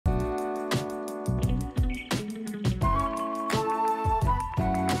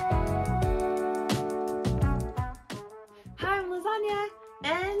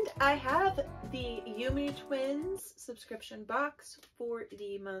I have the YumeTwins subscription box for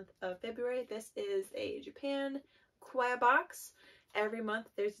the month of February. This is a Japan Kawaii box. Every month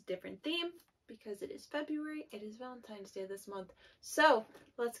there's a different theme. Because it is February, it is Valentine's Day this month. So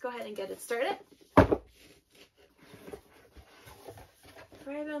let's go ahead and get it started.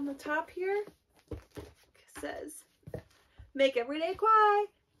 Right on the top here, it says, make everyday kawaii.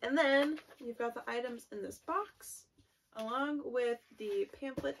 And then you've got the items in this box, along with the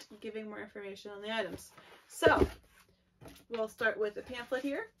pamphlet giving more information on the items. So we'll start with the pamphlet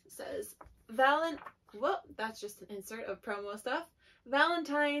here. It says, well, that's just an insert of promo stuff.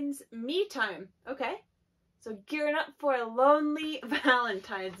 Valentine's me time. Okay. So gearing up for a lonely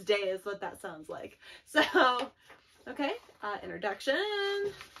Valentine's Day is what that sounds like. So, okay. Introduction.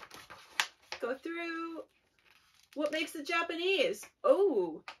 Go through what makes it Japanese.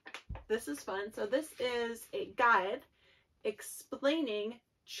 Oh, this is fun. So this is a guide explaining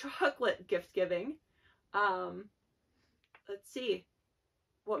chocolate gift giving. Let's see.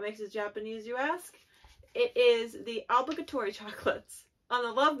 What makes it Japanese, you ask? It is the obligatory chocolates. On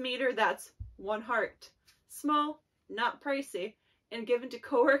the love meter, that's 1 heart. Small, not pricey, and given to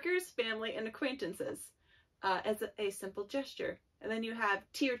coworkers, family, and acquaintances as a simple gesture. And then you have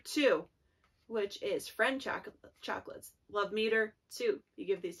tier 2, which is friend chocolates. Love meter 2. You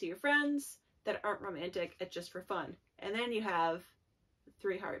give these to your friends that aren't romantic, it's just for fun. And then you have the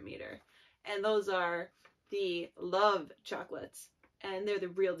 3 heart meter. And those are the love chocolates. And they're the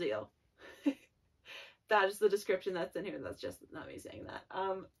real deal. That is the description that's in here. That's just not me saying that.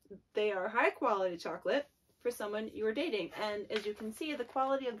 They are high quality chocolate for someone you are dating. And as you can see, the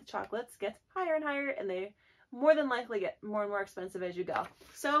quality of the chocolates gets higher and higher, and they more than likely get more and more expensive as you go.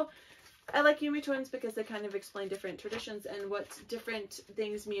 So I like YumeTwins because they kind of explain different traditions and what different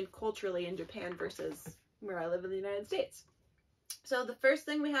things mean culturally in Japan versus where I live in the United States. So the first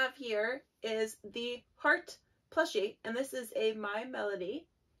thing we have here is the heart plushie. And this is a My Melody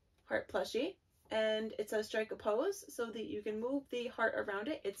heart plushie. And it says strike a pose so that you can move the heart around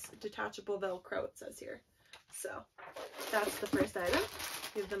it. It's detachable Velcro, it says here. So that's the first item.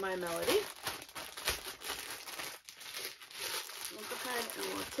 Give the My Melody. We'll go ahead and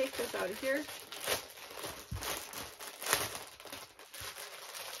we'll take this out of here.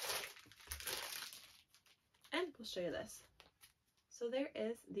 And we'll show you this. So there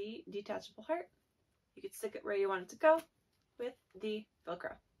is the detachable heart. You can stick it where you want it to go with the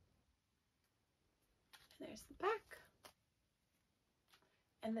Velcro. There's the back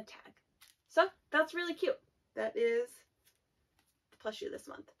and the tag. So that's really cute. That is the plushie this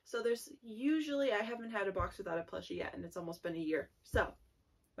month. So there's usually, I haven't had a box without a plushie yet, and it's almost been a year. So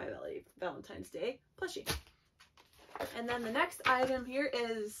My Melody Valentine's Day plushie. And then the next item here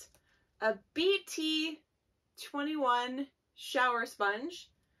is a BT21 shower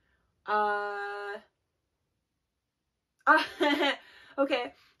sponge.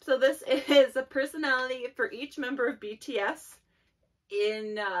 Okay. So this is a personality for each member of BTS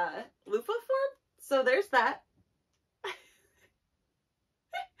in loofah form. So there's that.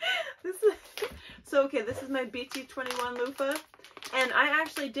 This is my BT21 loofah. And I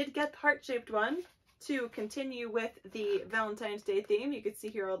actually did get the heart-shaped one to continue with the Valentine's Day theme. You can see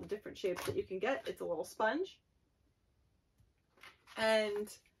here all the different shapes that you can get. It's a little sponge.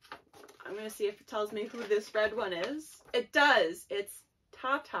 And I'm going to see if it tells me who this red one is. It does. It's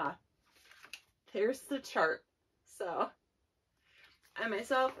Tata. There's the chart. So, I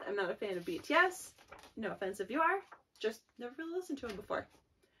myself am not a fan of BTS. No offense if you are. Just never really listened to them before.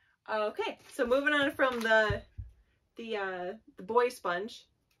 Okay, so moving on from the boy sponge,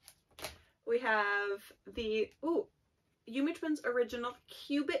 we have the YumeTwins original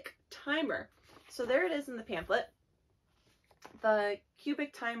cubic timer. So there it is in the pamphlet. The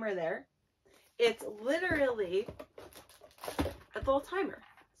cubic timer there. It's literally a little timer.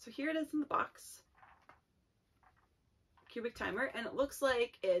 So here it is in the box. Cubic timer, and it looks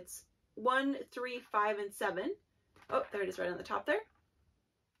like it's 1, 3, 5, and 7. Oh, there it is right on the top there.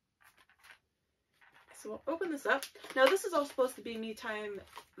 So we'll open this up. Now this is all supposed to be me time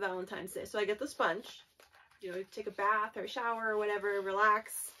Valentine's Day. So I get the sponge, you know, take a bath or a shower or whatever,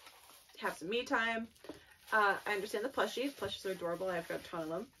 relax, have some me time. I understand the plushies. Plushies are adorable. I've got a ton of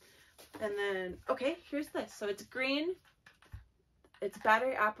them. And then, okay, here's this. So it's green. It's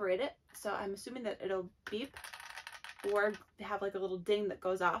battery operated. So I'm assuming that it'll beep or have like a little ding that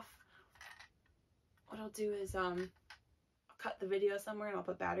goes off. What I'll do is I'll cut the video somewhere and I'll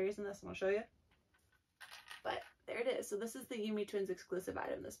put batteries in this and I'll show you. But there it is. So this is the YumeTwins exclusive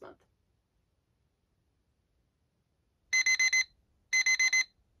item this month.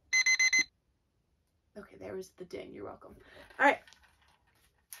 Okay, there was the ding. You're welcome. All right.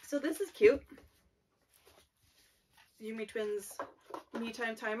 So this is cute. YumeTwins Me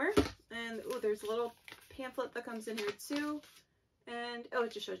Time Timer. And oh, there's a little pamphlet that comes in here too. And oh,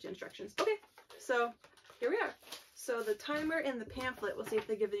 it just shows you instructions. Okay, so here we are. So the timer in the pamphlet, we'll see if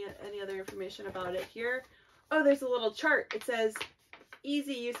they give any other information about it here. Oh, there's a little chart. It says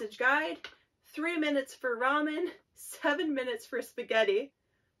easy usage guide, 3 minutes for ramen, 7 minutes for spaghetti,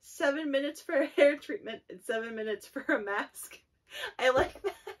 7 minutes for a hair treatment, and 7 minutes for a mask. I like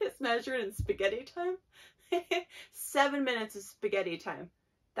that it's measured in spaghetti time. 7 minutes is spaghetti time.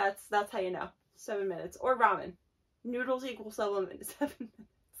 That's how you know. 7 minutes. Or ramen. Noodles equal 7 minutes.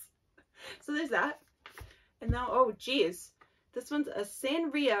 So there's that. And now, oh geez. This one's a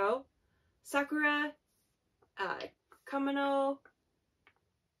Sanrio Sakura Kamino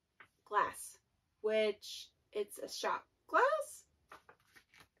glass. Which, it's a shot glass?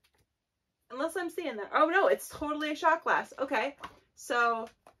 Unless I'm seeing that. Oh no, it's totally a shot glass. Okay. So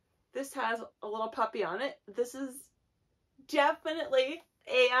this has a little puppy on it. This is definitely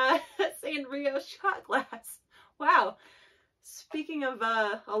a Sanrio shot glass. Wow. Speaking of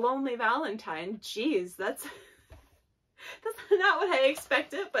a lonely Valentine, geez, that's not what I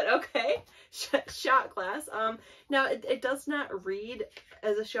expected, but okay. Shot glass. Now it does not read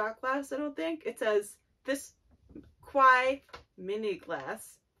as a shot glass, I don't think. It says this Kawaii mini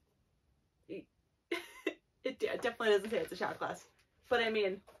glass. It definitely doesn't say it's a shot glass. But I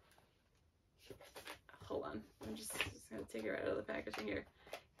mean, hold on. I'm just gonna take it right out of the packaging here.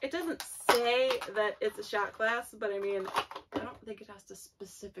 It doesn't say that it's a shot glass, but I mean, I don't think it has to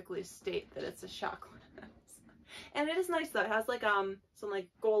specifically state that it's a shot glass. And it is nice though. It has like some like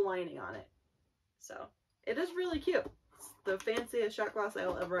gold lining on it. So it is really cute. It's the fanciest shot glass I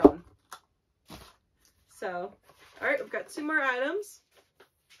will ever own. So, alright, we've got 2 more items.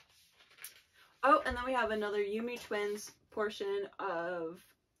 Oh, and then we have another YumeTwins portion of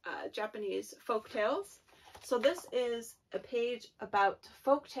Japanese folk tales. So this is a page about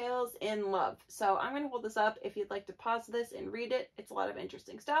folk tales in love. So I'm going to hold this up if you'd like to pause this and read it. It's a lot of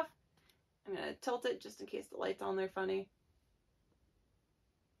interesting stuff. I'm going to tilt it just in case the light's on there funny.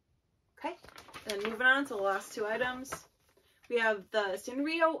 Okay, and moving on to the last 2 items. We have the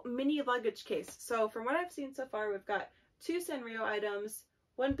Sanrio mini luggage case. So from what I've seen so far, we've got 2 Sanrio items,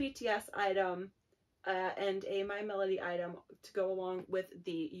 1 BTS item, and a My Melody item to go along with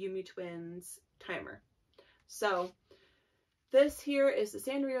the YumeTwins timer. So this here is the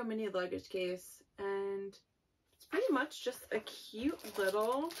Sanrio mini luggage case, and it's pretty much just a cute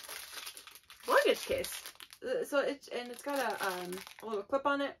little luggage case. So it's got a little clip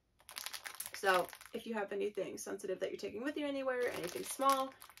on it. So if you have anything sensitive that you're taking with you anywhere, anything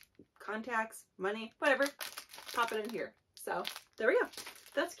small, contacts, money, whatever, pop it in here. So there we go.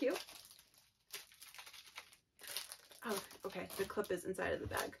 That's cute. Oh, okay. The clip is inside of the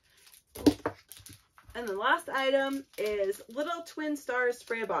bag. And the last item is Little Twin Stars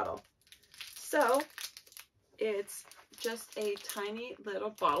spray bottle. So it's just a tiny little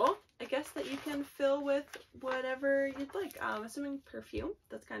bottle, I guess, that you can fill with whatever you'd like. I'm assuming perfume.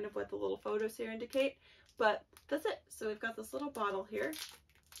 That's kind of what the little photos here indicate. But that's it. So we've got this little bottle here.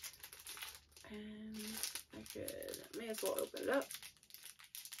 And I may as well open it up.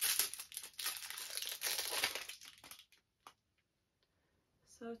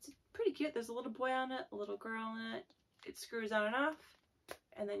 So it's pretty cute. There's a little boy on it, a little girl on it. It screws on and off,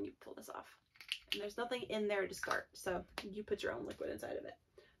 and then you pull this off. And there's nothing in there to start, so you put your own liquid inside of it.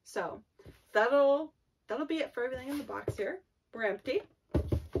 So that'll be it for everything in the box here. We're empty.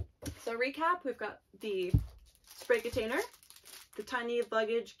 So recap, we've got the spray container, the tiny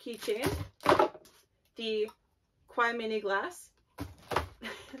luggage keychain, the Kawaii mini glass,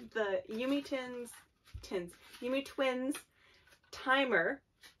 the YumeTwins timer,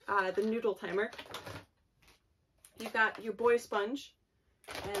 the noodle timer. You've got your boy sponge,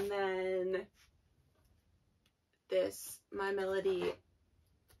 and then this My Melody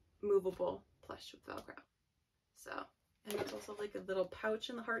movable plush with Velcro. So, and there's also like a little pouch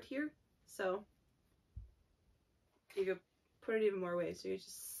in the heart here. So you could put it even more ways. So you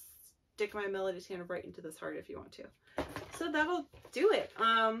just stick My Melody's hand right into this heart if you want to. So that'll do it.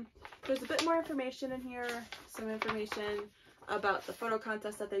 There's a bit more information in here. Some information about the photo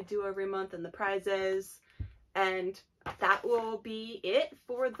contest that they do every month and the prizes. And that will be it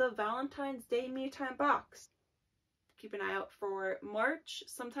for the Valentine's Day Me Time box. Keep an eye out for March.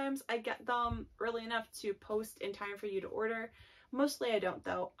 Sometimes I get them early enough to post in time for you to order. Mostly I don't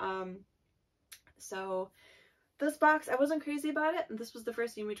though. So this box, I wasn't crazy about it. This was the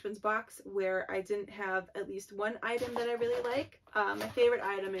first YumeTwins box where I didn't have at least one item that I really like. My favorite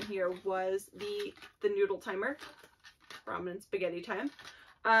item in here was the noodle timer, ramen and spaghetti time.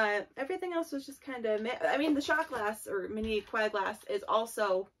 Everything else was just kind of, I mean, the shot glass or mini Kawaii glass is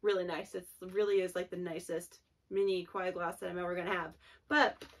also really nice. It really is like the nicest mini Kawaii glass that I'm ever gonna have.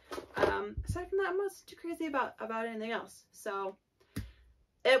 But aside from that, I'm not too crazy about anything else. So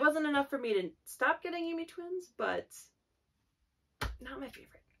it wasn't enough for me to stop getting YumeTwins, but not my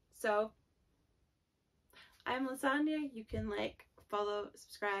favorite. So I'm Lasagna. You can like, follow,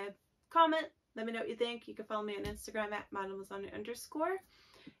 subscribe, comment. Let me know what you think. You can follow me on Instagram at MadamLasagna_.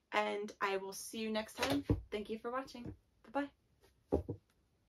 And I will see you next time. Thank you for watching. Bye-bye.